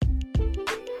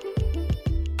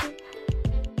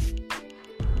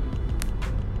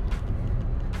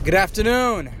Good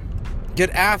afternoon. Good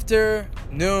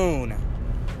afternoon.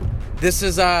 This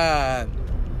is the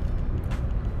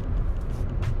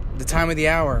time of the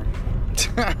hour.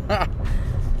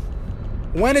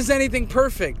 When is anything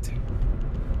perfect?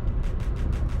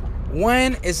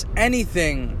 When is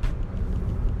anything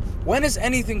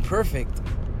perfect?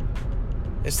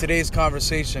 Is today's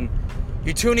conversation.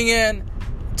 You're tuning in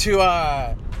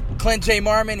to Clint J.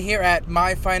 Marmon here at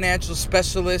My Financial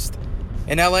Specialist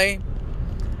in LA.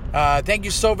 Thank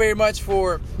you so very much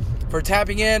for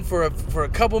tapping in for a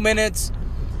couple minutes.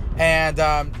 And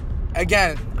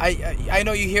again, I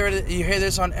know you hear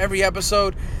this on every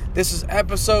episode. This is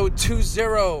episode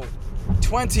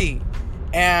 2020,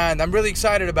 and I'm really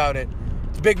excited about it.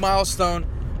 It's a big milestone.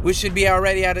 We should be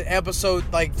already at an episode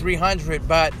like 300,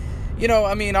 but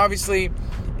obviously,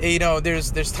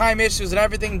 there's time issues and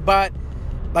everything. But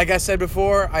like I said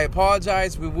before, I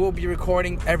apologize. We will be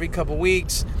recording every couple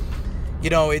weeks.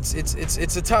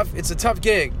 It's a tough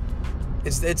gig.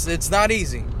 It's not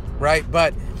easy, right?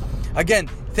 But again,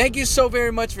 thank you so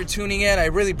very much for tuning in. I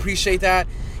really appreciate that.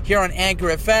 Here on Anchor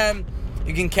FM,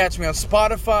 you can catch me on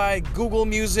Spotify, Google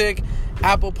Music,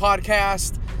 Apple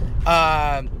Podcast,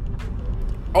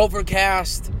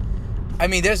 Overcast. I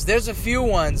mean, there's a few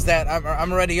ones that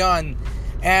I'm already on.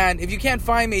 And if you can't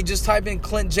find me, just type in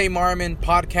Clint J. Marmon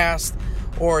Podcast,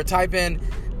 or type in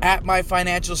at My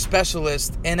Financial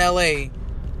Specialist in LA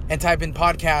and type in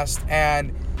podcast,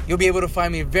 and you'll be able to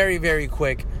find me very, very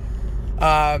quick.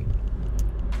 Follow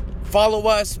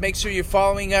us. Make sure you're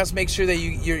following us. Make sure that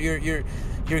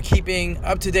you're keeping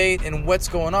up to date in what's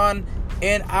going on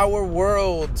in our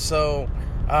world. So,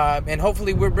 and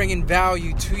hopefully we're bringing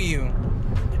value to you,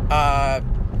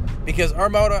 because our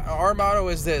motto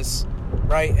is this,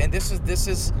 right? And this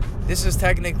is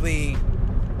technically,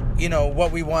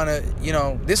 what we want to,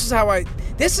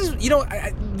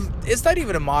 it's not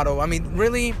even a motto. I mean,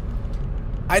 really,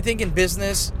 I think in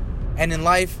business and in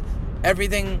life,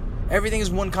 everything is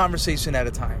one conversation at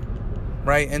a time,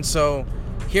 right? And so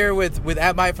here with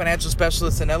at My Financial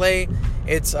Specialist in LA,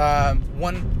 it's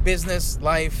one business,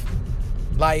 life,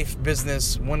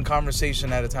 business, one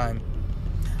conversation at a time.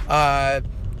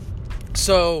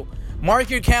 So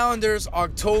mark your calendars,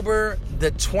 October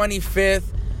the 25th.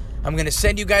 I'm going to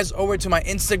send you guys over to my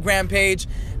Instagram page.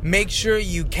 Make sure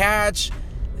you catch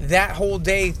that whole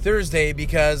day, Thursday,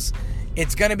 because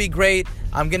it's going to be great.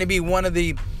 I'm going to be one of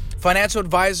the financial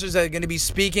advisors that are going to be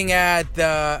speaking at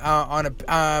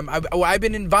I've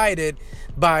been invited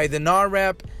by the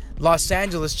NAREP Los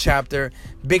Angeles chapter.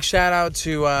 Big shout out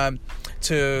to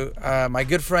my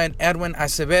good friend Edwin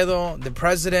Acevedo, the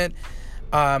president.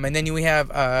 And then we have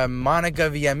Monica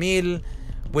Villamil,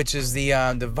 which is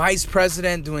the vice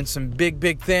president, doing some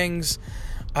big things.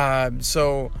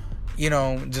 So,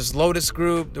 just Lotus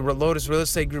Group, the Lotus Real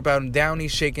Estate Group out in Downey,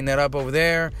 shaking that up over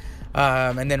there.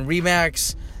 And then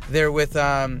Remax, there with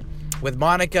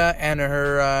Monica and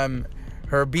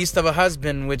her beast of a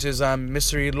husband, which is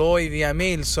Mr. Eloy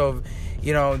Villamil. So,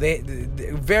 they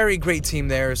very great team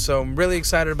there. So I'm really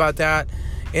excited about that.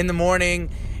 In the morning,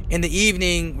 in the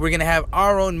evening, we're gonna have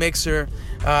our own mixer,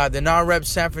 the NAREP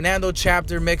San Fernando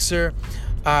chapter mixer.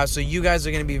 So you guys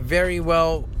are gonna be very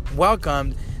well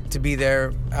welcomed to be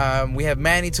there. We have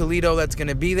Manny Toledo that's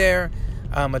gonna be there,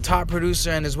 a top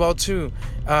producer, and as well too,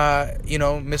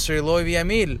 Mr. Eloy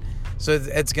Villamil. So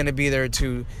it's gonna be there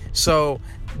too. So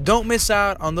don't miss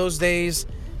out on those days.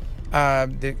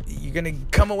 You're gonna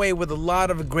come away with a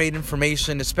lot of great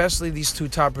information, especially these two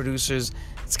top producers.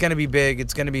 It's gonna be big.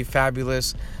 It's gonna be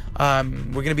fabulous.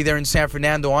 We're gonna be there in San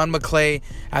Fernando on Maclay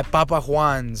at Papa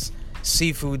Juan's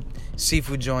seafood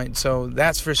joint. So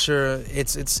that's for sure.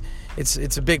 It's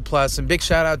a big plus, and big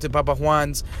shout out to Papa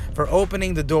Juan's for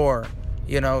opening the door.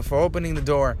 And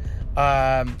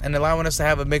allowing us to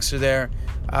have a mixer there.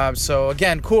 So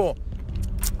again, cool.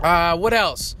 What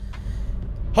else?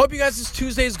 Hope you guys this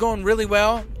Tuesday is going really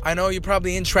well. I know you're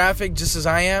probably in traffic just as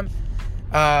I am.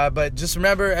 But just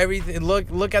remember everything.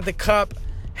 Look at the cup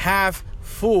half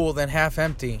full than half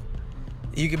empty.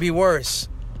 You could be worse.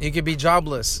 You could be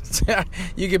jobless.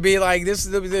 You could be like this.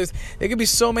 There could be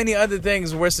so many other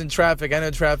things worse than traffic. I know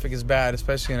traffic is bad,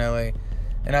 especially in LA,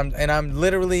 and I'm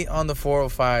literally on the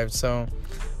 405. So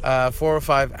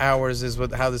 405 hours is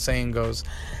how the saying goes.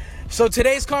 So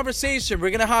today's conversation,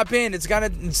 we're gonna hop in. It's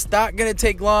not gonna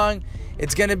take long.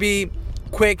 It's gonna be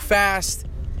quick, fast.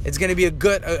 It's gonna be a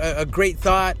great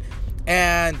thought,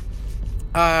 and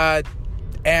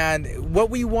what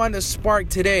we want to spark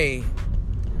today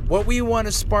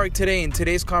in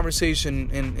today's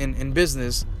conversation in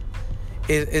business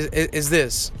is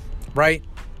this, right?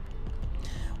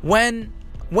 When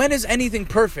is anything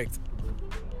perfect?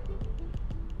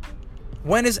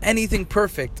 When is anything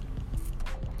perfect?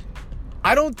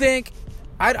 I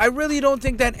really don't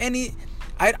think that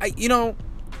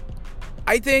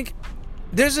I think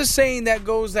there's a saying that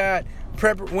goes that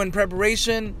when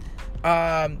preparation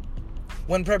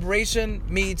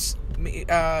meets,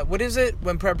 what is it?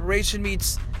 When preparation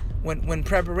meets,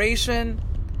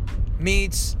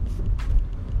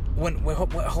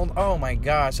 oh my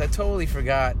gosh, I totally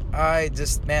forgot. I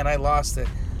lost it.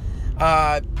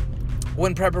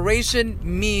 When preparation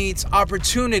meets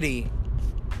opportunity,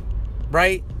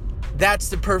 right? That's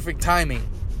the perfect timing.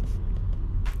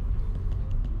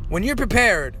 When you're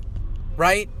prepared,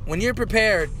 right? When you're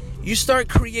prepared, you start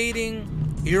creating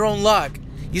your own luck.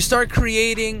 You start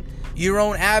creating your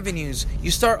own avenues.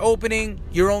 You start opening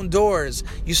your own doors.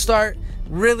 You start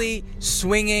really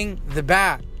swinging the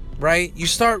bat, right? You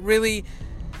start really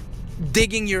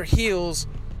digging your heels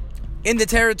in the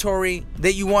territory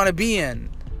that you want to be in,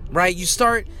 right? You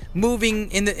start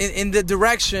moving in the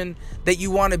direction that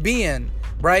you want to be in,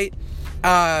 right?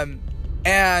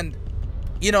 And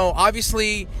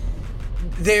obviously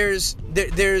there's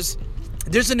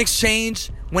an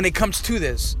exchange when it comes to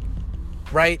this,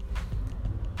 right?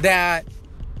 That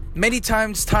many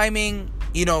times timing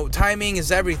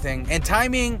is everything, and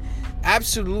timing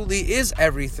absolutely is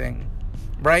everything,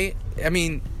 right? I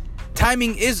mean,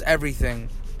 timing is everything,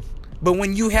 but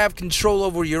when you have control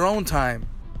over your own time,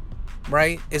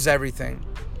 right, is everything.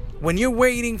 When you're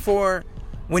waiting for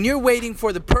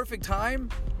the perfect time,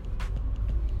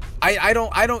 I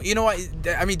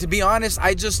mean, to be honest,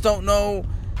 I just don't know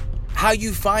how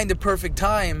you find the perfect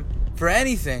time for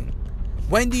anything.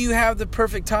 When do you have the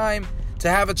perfect time to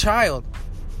have a child?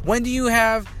 When do you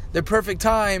have the perfect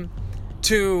time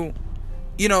to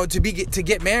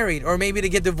get married, or maybe to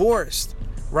get divorced,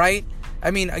 right? I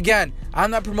mean, again,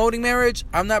 I'm not promoting marriage,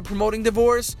 I'm not promoting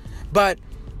divorce, but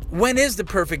when is the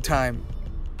perfect time,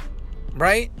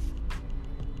 right?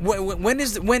 When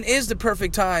is the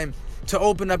perfect time to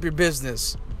open up your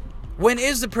business? When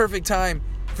is the perfect time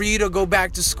for you to go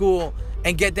back to school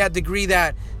and get that degree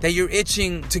that you're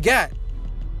itching to get?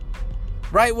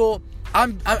 Right? Well,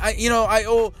 Clint,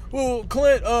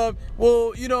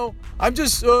 I'm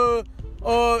just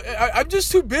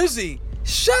too busy.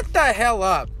 Shut the hell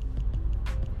up.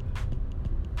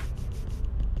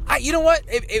 You know what?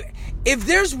 If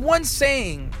there's one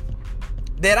saying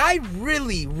that I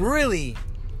really, really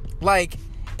like,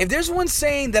 if there's one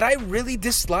saying that I really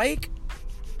dislike,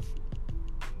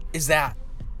 is that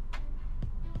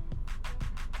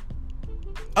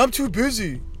I'm too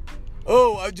busy.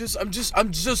 Oh, I'm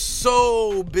just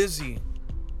so busy.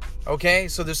 Okay?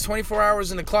 So there's 24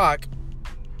 hours in the clock,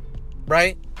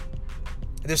 right?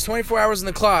 There's 24 hours in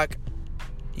the clock.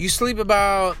 You sleep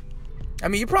about, I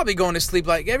mean, you're probably going to sleep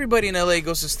like, everybody in LA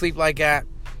goes to sleep like at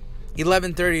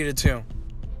 11:30 to 2,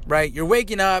 right? You're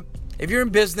waking up, if you're in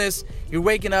business, you're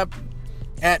waking up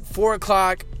at 4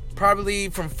 o'clock, probably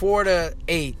from 4 to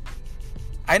 8.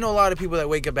 I know a lot of people that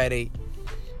wake up at 8.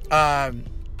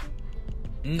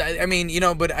 I mean,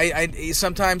 but I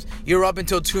sometimes you're up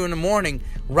until 2 in the morning,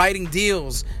 writing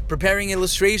deals, preparing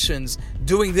illustrations,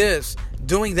 doing this,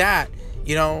 doing that.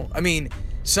 I mean,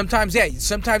 sometimes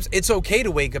it's okay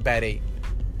to wake up at 8,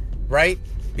 right?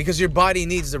 Because your body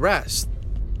needs the rest,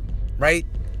 right?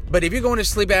 But if you're going to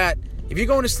sleep at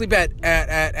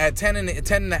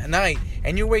 10 at night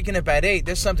and you're waking up at 8,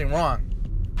 there's something wrong.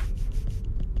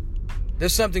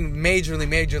 There's something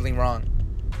majorly wrong,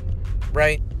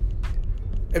 right?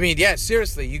 I mean, yeah,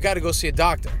 seriously, you got to go see a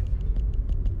doctor.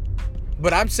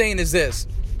 What I'm saying is this: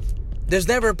 there's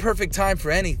never a perfect time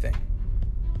for anything.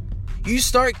 You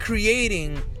start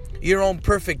creating your own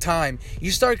perfect time.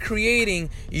 You start creating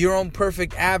your own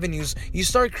perfect avenues. You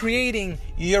start creating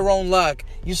your own luck.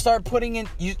 You start putting in,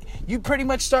 you pretty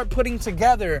much start putting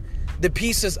together the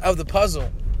pieces of the puzzle.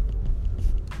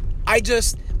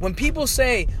 When people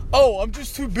say, "Oh, I'm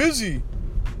just too busy,"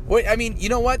 wait, I mean, you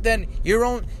know what? Then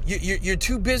you're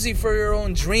too busy for your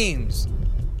own dreams,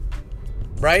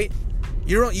 right?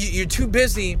 You're too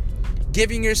busy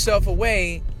giving yourself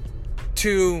away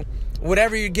to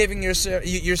whatever you're giving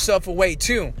yourself away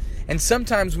to. And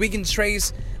sometimes we can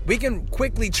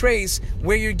quickly trace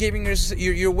where you're giving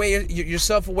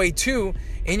yourself away to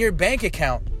in your bank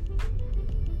account.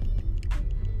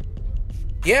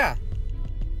 Yeah.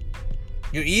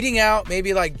 You're eating out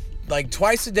maybe like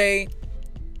twice a day,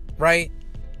 right?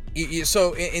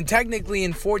 So technically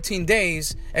in 14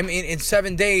 days, I mean in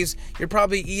 7 days, you're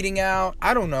probably eating out,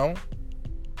 I don't know.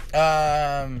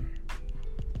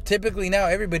 Typically now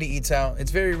everybody eats out.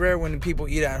 It's very rare when people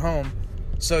eat at home.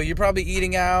 So you're probably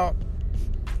eating out,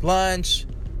 lunch,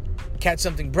 catch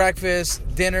something breakfast,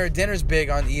 dinner. Dinner's big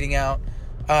on eating out.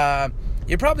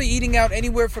 You're probably eating out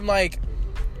anywhere from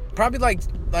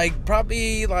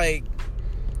probably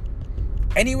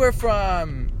anywhere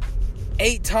from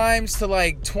 8 times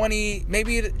to 20,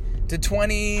 maybe to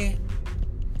 20,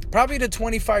 probably to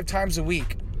 25 times a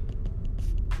week.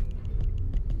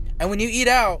 And when you eat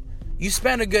out, you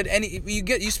spend a good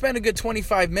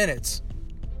 25 minutes.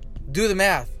 Do the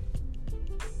math.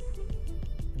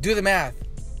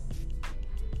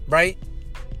 Right?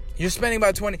 You're spending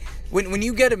about 20. When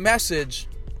you get a message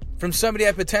from somebody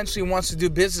that potentially wants to do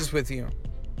business with you,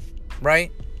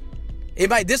 right?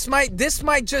 This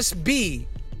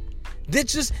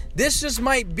just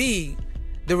might be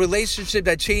the relationship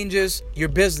that changes your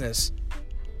business.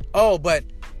 Oh, but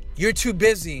you're too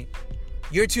busy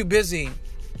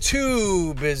to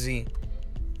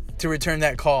return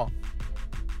that call.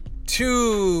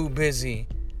 Too busy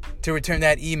to return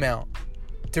that email,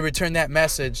 to return that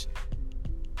message.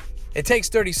 It takes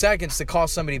 30 seconds to call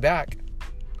somebody back.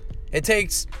 It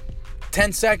takes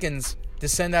 10 seconds to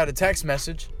send out a text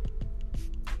message.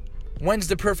 When's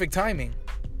the perfect timing?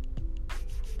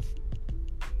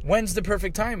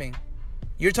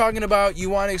 You're talking about you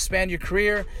want to expand your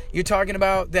career. You're talking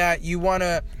about that you want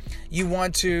to,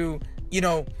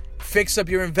 fix up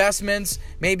your investments.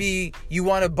 Maybe you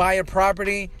want to buy a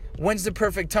property. When's the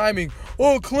perfect timing?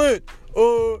 Oh, Clint,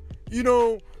 I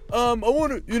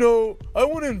want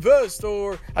to invest,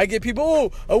 or I get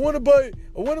people, I want to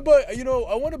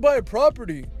buy a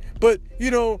property, but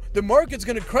the market's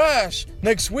going to crash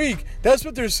next week. That's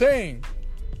what they're saying.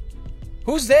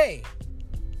 Who's they?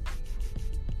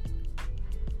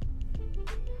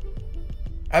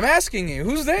 I'm asking you,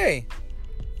 who's they?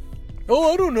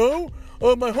 Oh, I don't know.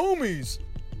 My homies.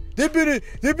 They've been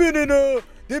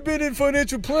in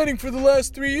financial planning for the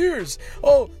last 3 years.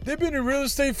 Oh, they've been in real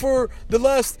estate for the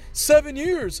last 7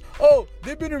 years. Oh,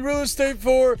 they've been in real estate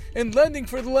and lending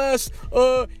for the last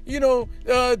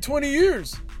 20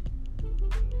 years.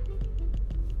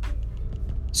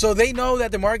 So they know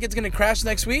that the market's going to crash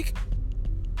next week?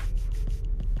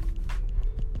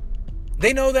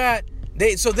 They know that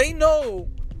they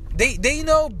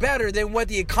know better than what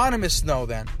the economists know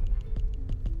then.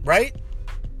 Right?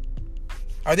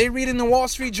 Are they reading the Wall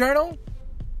Street Journal?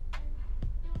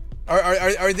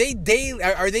 Are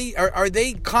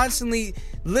they constantly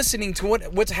listening to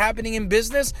what's happening in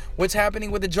business? What's happening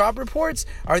with the job reports?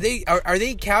 Do they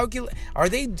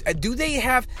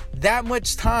have that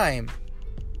much time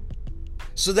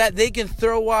so that they can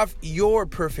throw off your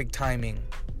perfect timing?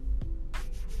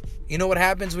 You know what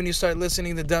happens when you start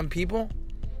listening to dumb people?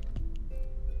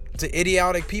 To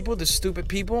idiotic people, to stupid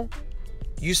people?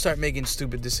 You start making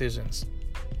stupid decisions.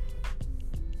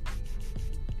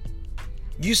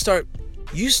 You start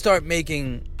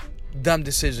making dumb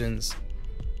decisions.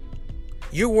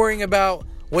 You're worrying about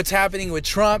what's happening with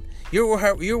Trump.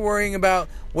 You're worrying about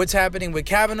what's happening with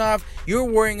Kavanaugh. You're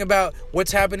worrying about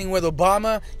what's happening with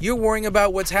Obama. You're worrying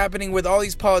about what's happening with all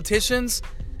these politicians.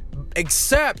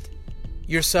 Except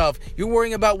yourself. You're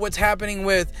worrying about what's happening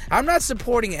with... I'm not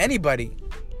supporting anybody.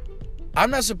 I'm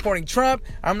not supporting Trump.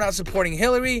 I'm not supporting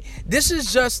Hillary. This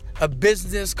is just a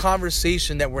business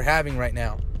conversation that we're having right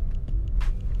now.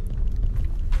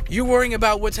 You're worrying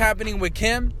about what's happening with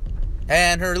Kim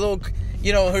and her little,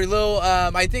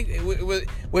 I think it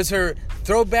was her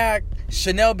throwback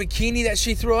Chanel bikini that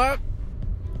she threw up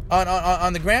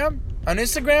on the gram, on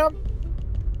Instagram.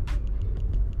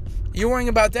 You're worrying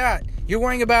about that. You're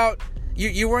worrying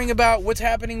about what's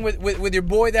happening with your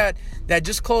boy that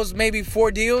just closed maybe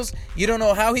 4 deals. You don't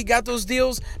know how he got those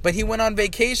deals, but he went on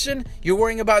vacation. You're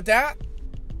worrying about that.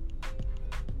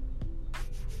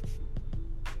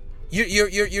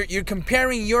 You're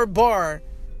comparing your bar.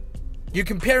 You're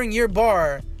comparing your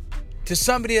bar to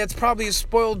somebody that's probably a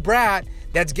spoiled brat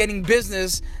that's getting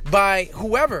business by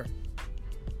whoever.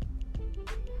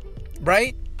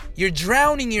 Right? You're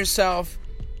drowning yourself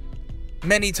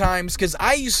many times, because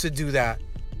I used to do that.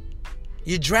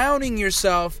 You're drowning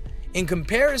yourself in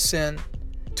comparison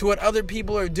to what other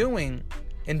people are doing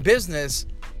in business,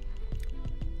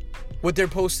 what they're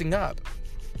posting up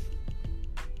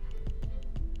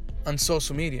on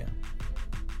social media.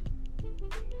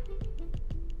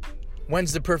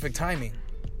 When's the perfect timing?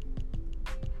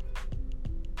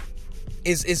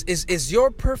 Is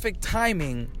your perfect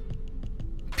timing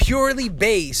purely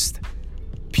based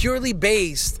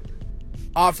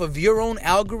off of your own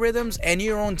algorithms and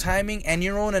your own timing and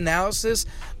your own analysis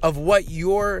of what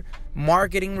your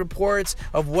marketing reports,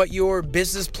 of what your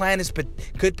business plan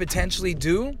could potentially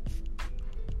do?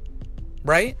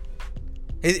 Right?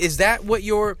 Is that what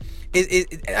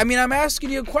I'm asking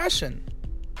you a question.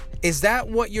 Is that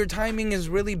what your timing is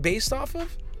really based off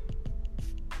of?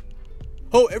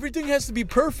 Oh, everything has to be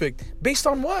perfect. Based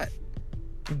on what?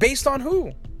 Based on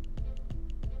who?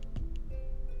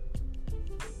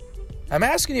 I'm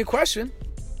asking you a question.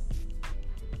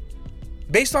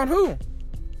 Based on who?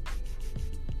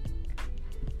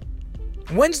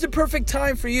 When's the perfect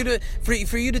time for you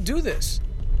to do this?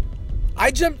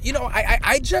 I jumped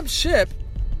ship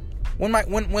when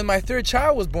my third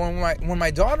child was born, when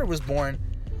my daughter was born.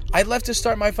 I left to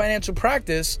start my financial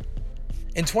practice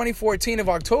in 2014 of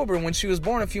October when she was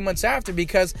born, a few months after,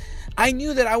 because I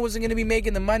knew that I wasn't going to be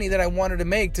making the money that I wanted to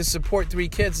make to support 3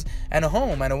 kids and a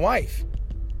home and a wife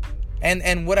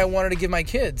and what I wanted to give my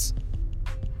kids.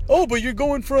 Oh, but you're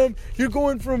going from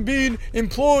being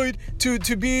employed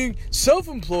to being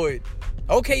self-employed.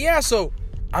 Okay, yeah, so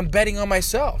I'm betting on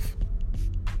myself.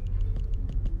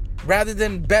 Rather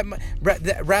than bet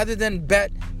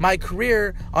my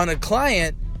career on a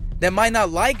client that might not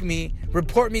like me,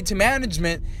 report me to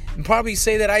management, and probably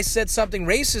say that I said something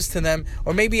racist to them,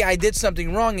 or maybe I did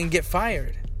something wrong and get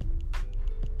fired.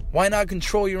 Why not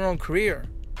control your own career?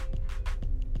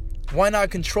 Why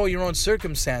not control your own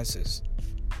circumstances?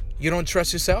 You don't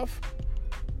trust yourself?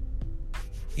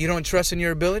 You don't trust in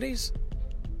your abilities?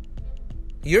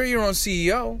 You're your own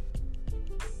CEO.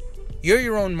 You're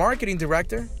your own marketing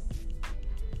director.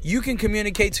 You can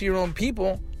communicate to your own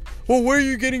people. Well, where are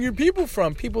you getting your people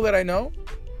from? People that I know?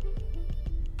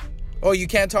 Oh, you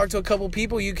can't talk to a couple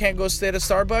people? You can't go stay at a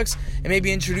Starbucks and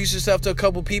maybe introduce yourself to a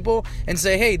couple people and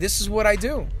say, hey, this is what I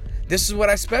do. This is what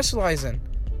I specialize in.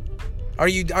 Are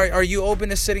you open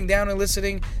to sitting down and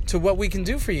listening to what we can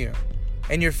do for you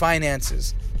and your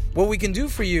finances? What we can do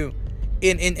for you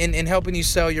in helping you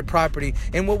sell your property,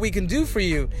 and what we can do for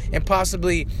you in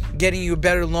possibly getting you a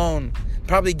better loan,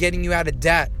 probably getting you out of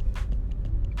debt.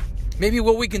 Maybe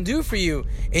what we can do for you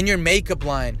in your makeup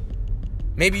line.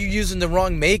 Maybe you're using the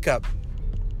wrong makeup.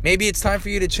 Maybe it's time for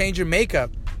you to change your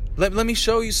makeup. Let me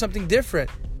show you something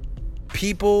different.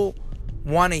 People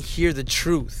want to hear the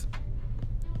truth.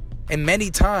 And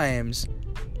many times,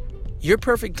 your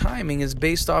perfect timing is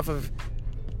based off of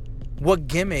what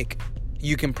gimmick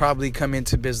you can probably come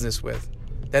into business with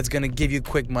that's going to give you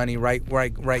quick money right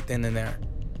then and there.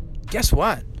 Guess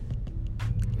what?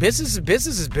 Business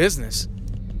is business.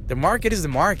 The market is the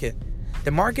market.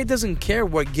 The market doesn't care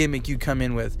what gimmick you come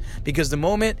in with, because the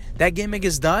moment that gimmick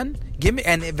is done,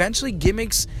 and eventually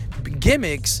gimmicks,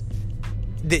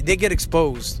 they get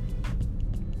exposed.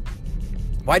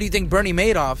 Why do you think Bernie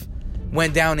Madoff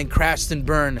went down and crashed and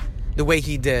burned the way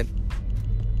he did?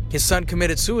 His son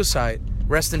committed suicide.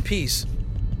 Rest in peace.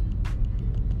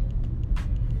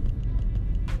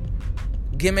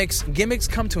 Gimmicks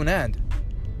come to an end.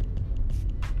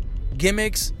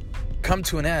 Gimmicks come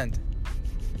to an end.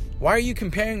 Why are you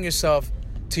comparing yourself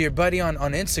to your buddy on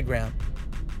Instagram?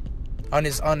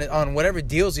 On whatever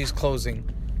deals he's closing.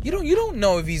 You don't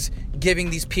know if he's giving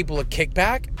these people a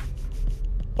kickback.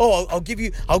 Oh, I'll give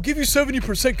you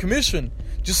 70% commission.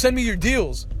 Just send me your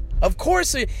deals. Of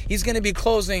course he's going to be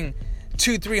closing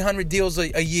 200-300 deals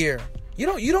a year.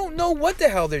 You don't know what the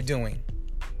hell they're doing.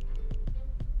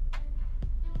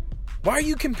 Why are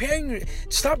you comparing?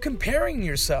 Stop comparing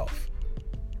yourself.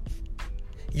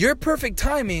 Your perfect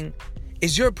timing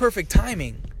is your perfect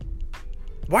timing.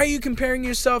 Why are you comparing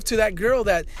yourself to that girl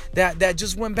that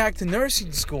just went back to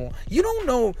nursing school? You don't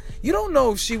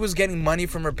know if she was getting money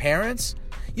from her parents.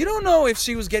 You don't know if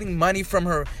she was getting money from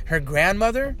her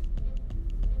grandmother.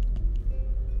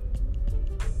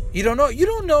 You don't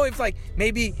know if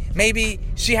maybe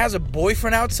she has a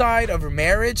boyfriend outside of her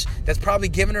marriage that's probably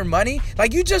giving her money.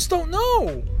 You just don't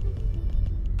know.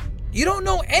 You don't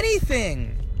know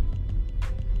anything.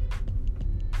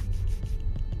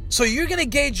 So you're going to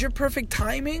gauge your perfect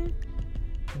timing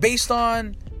based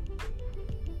on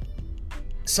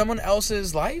someone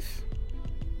else's life?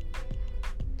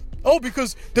 Oh,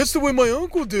 because that's the way my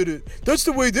uncle did it. That's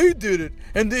the way they did it,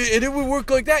 and it would work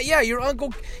like that. Yeah, your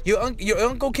uncle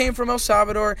came from El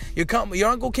Salvador. Your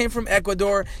uncle came from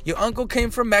Ecuador. Your uncle came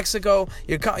from Mexico.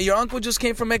 Your uncle just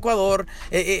came from Ecuador.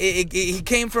 He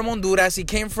came from Honduras. He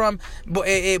came from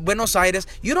Buenos Aires.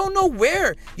 You don't know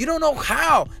where. You don't know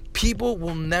how. People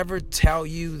will never tell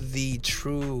you the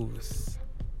truth.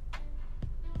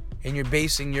 And you're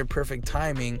basing your perfect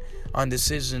timing on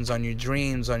decisions, on your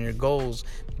dreams, on your goals,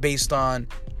 based on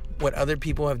what other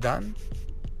people have done?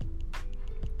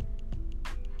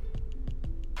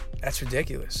 That's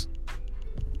ridiculous.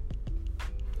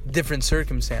 Different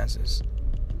circumstances.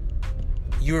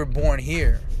 You were born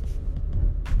here,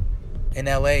 in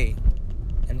LA,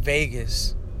 in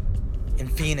Vegas, in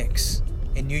Phoenix,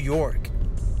 in New York,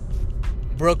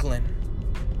 Brooklyn,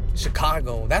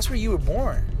 Chicago. That's where you were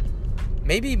born.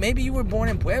 Maybe you were born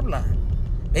in Puebla.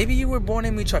 Maybe you were born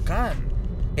in Michoacán.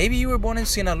 Maybe you were born in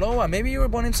Sinaloa. Maybe you were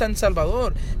born in San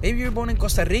Salvador. Maybe you were born in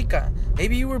Costa Rica.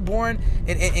 Maybe you were born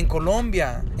in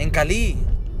Colombia, in Cali.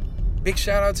 Big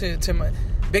shout out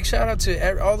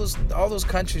to all those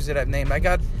countries that I've named. I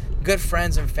got good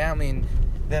friends and family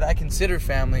that I consider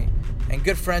family, and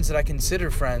good friends that I consider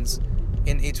friends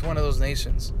in each one of those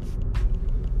nations.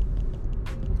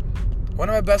 One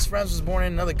of my best friends was born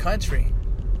in another country.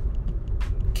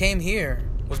 Came here,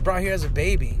 was brought here as a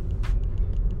baby.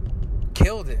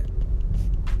 Killed it.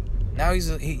 Now he's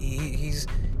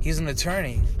an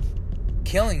attorney,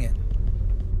 killing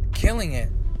it.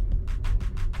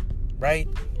 Right?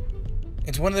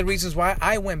 It's one of the reasons why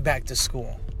I went back to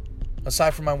school,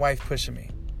 aside from my wife pushing me,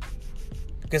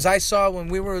 because I saw when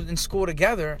we were in school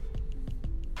together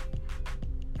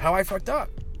how I fucked up.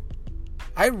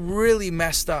 I really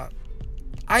messed up.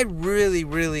 I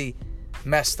really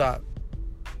messed up.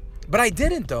 But I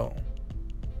didn't though.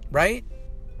 Right?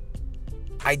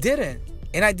 I didn't.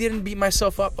 And I didn't beat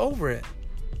myself up over it.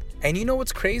 And you know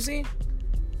what's crazy?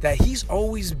 That he's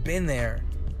always been there,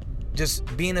 just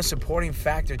being a supporting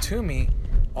factor to me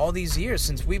all these years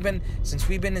since we've been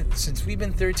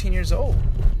 13 years old.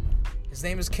 His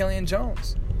name is Killian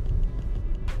Jones.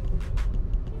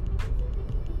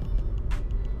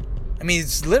 I mean,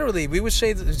 it's literally, we would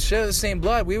share the same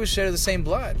blood. We would share the same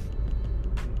blood.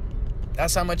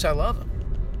 That's how much I love him.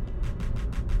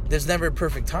 There's never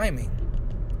perfect timing.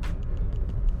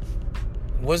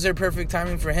 Was there perfect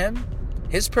timing for him?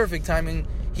 His perfect timing,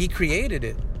 he created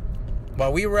it.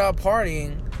 While we were out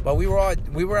partying, while we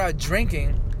were out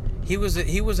drinking, he was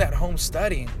at home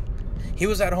studying. He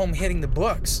was at home hitting the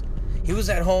books. He was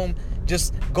at home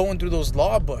just going through those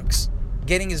law books,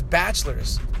 getting his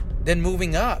bachelor's, then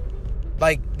moving up.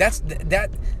 Like that's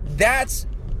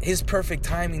his perfect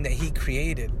timing that he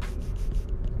created.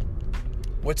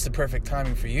 What's the perfect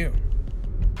timing for you?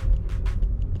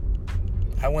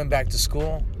 I went back to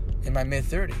school in my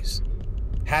mid-30s.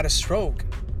 Had a stroke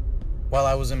while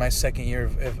I was in my second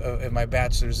year of my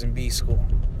bachelor's in B school.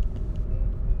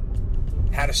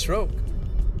 Had a stroke.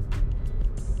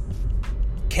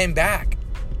 Came back.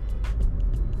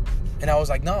 And I was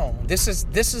like, no, this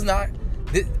is not,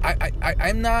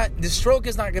 this stroke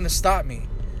is not going to stop me.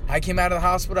 I came out of the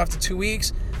hospital after 2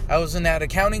 weeks. I was in that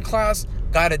accounting class,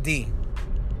 got a D.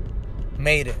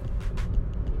 Made it.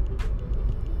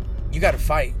 You got to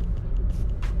fight.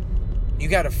 You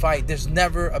got to fight. There's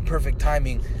never a perfect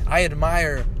timing. I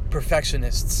admire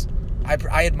perfectionists.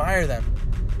 I admire them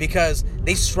because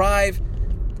they strive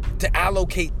to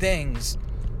allocate things.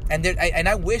 And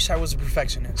I wish I was a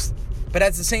perfectionist. But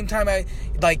at the same time, I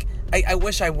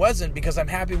wish I wasn't, because I'm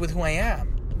happy with who I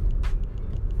am.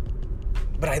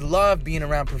 But I love being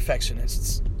around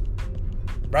perfectionists.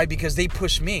 Right? Because they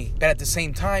push me. But at the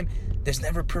same time, there's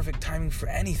never perfect timing for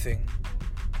anything.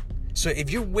 So if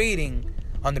you're waiting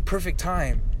on the perfect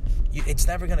time, it's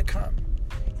never going to come.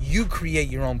 You create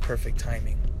your own perfect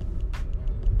timing.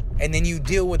 And then you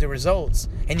deal with the results.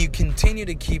 And you continue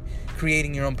to keep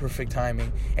creating your own perfect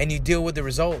timing. And you deal with the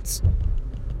results.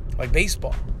 Like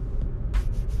baseball.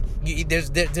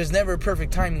 There's never a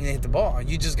perfect timing to hit the ball.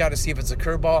 You just got to see if it's a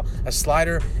curveball, a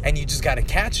slider, and you just got to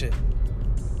catch it.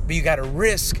 But you got to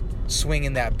risk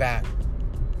swinging that bat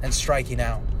and striking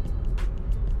out.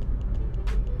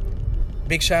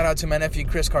 Big shout out to my nephew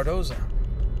Chris Cardoza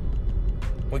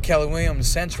with Keller Williams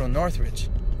Central in Northridge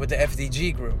with the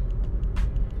FDG group.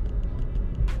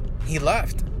 He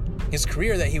left his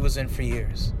career that he was in for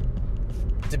years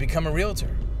to become a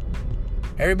realtor.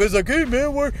 Everybody's like, hey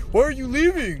man, why are you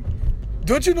leaving?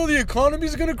 Don't you know the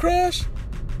economy's gonna crash?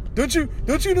 Don't you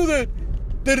know that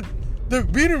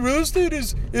being in real estate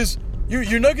is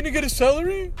you're not gonna get a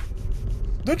salary?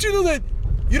 Don't you know that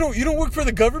you don't work for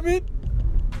the government?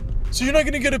 So you're not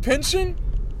gonna get a pension?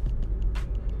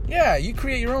 Yeah, you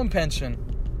create your own pension.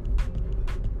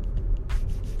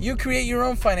 You create your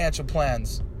own financial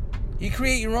plans. You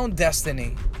create your own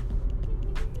destiny.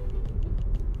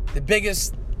 The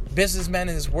biggest businessmen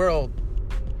in this world,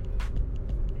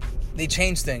 they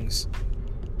change things.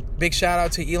 Big shout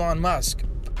out to Elon Musk.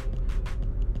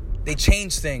 They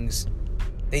change things.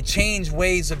 They change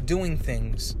ways of doing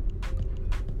things.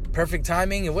 Perfect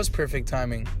timing? It was perfect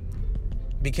timing.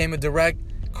 Became a direct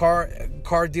car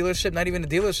dealership, not even a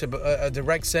dealership, but a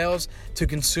direct sales to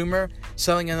consumer,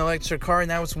 selling an electric car, and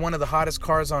now it's one of the hottest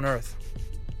cars on earth.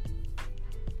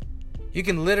 You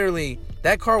can literally,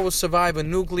 that car will survive a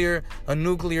nuclear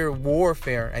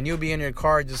warfare, and you'll be in your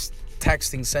car just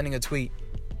texting, sending a tweet.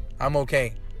 I'm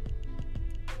okay.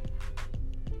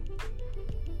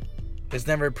 There's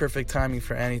never a perfect timing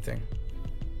for anything.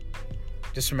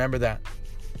 Just remember that.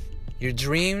 Your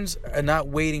dreams are not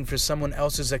waiting for someone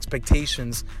else's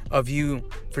expectations of you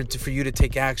for you to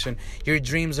take action. Your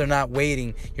dreams are not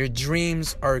waiting. Your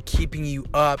dreams are keeping you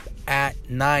up at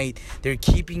night. They're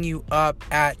keeping you up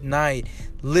at night.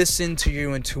 Listen to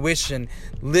your intuition.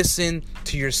 Listen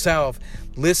to yourself.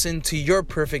 Listen to your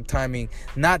perfect timing,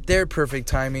 not their perfect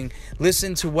timing.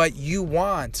 Listen to what you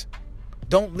want.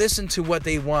 Don't listen to what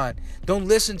they want. Don't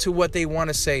listen to what they want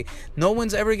to say. No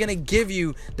one's ever going to give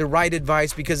you the right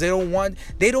advice because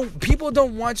people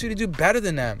don't want you to do better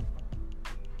than them.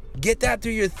 Get that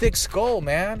through your thick skull,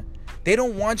 man. They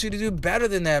don't want you to do better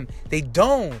than them. They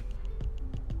don't.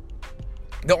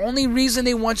 The only reason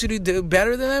they want you to do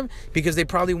better than them because they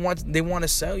want to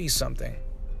sell you something.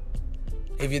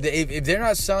 If they're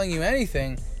not selling you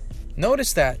anything,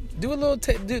 notice that. Do a little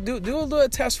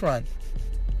test run.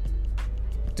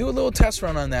 Do a little test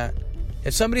run on that.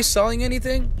 If somebody's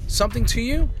selling something to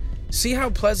you, see how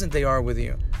pleasant they are with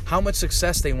you, how much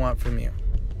success they want from you.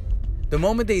 The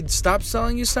moment they stop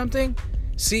selling you something,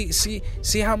 see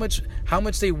how much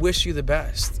they wish you the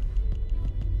best.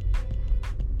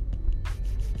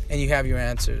 And you have your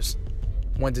answers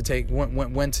when to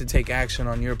take action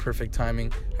on your perfect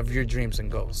timing of your dreams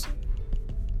and goals.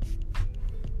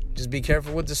 Just be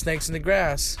careful with the snakes in the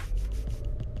grass.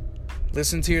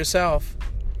 Listen to yourself.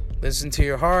 Listen to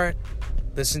your heart.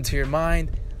 Listen to your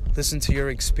mind. Listen to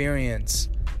your experience.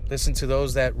 Listen to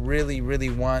those that really, really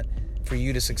want for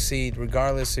you to succeed,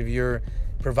 regardless if you're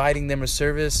providing them a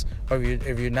service or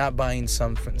if you're not buying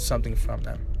something from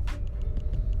them.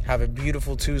 Have a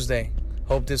beautiful Tuesday.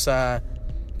 Hope this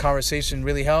conversation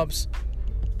really helps.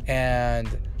 And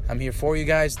I'm here for you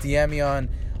guys. DM me on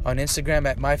Instagram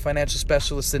at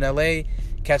myfinancialspecialist in LA.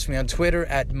 Catch me on Twitter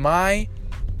at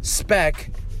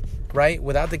myspec, right,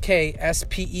 without the K,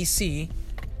 SPEC,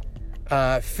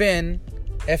 Fin,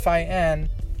 FIN,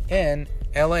 in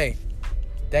LA.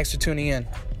 Thanks for tuning in.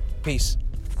 Peace.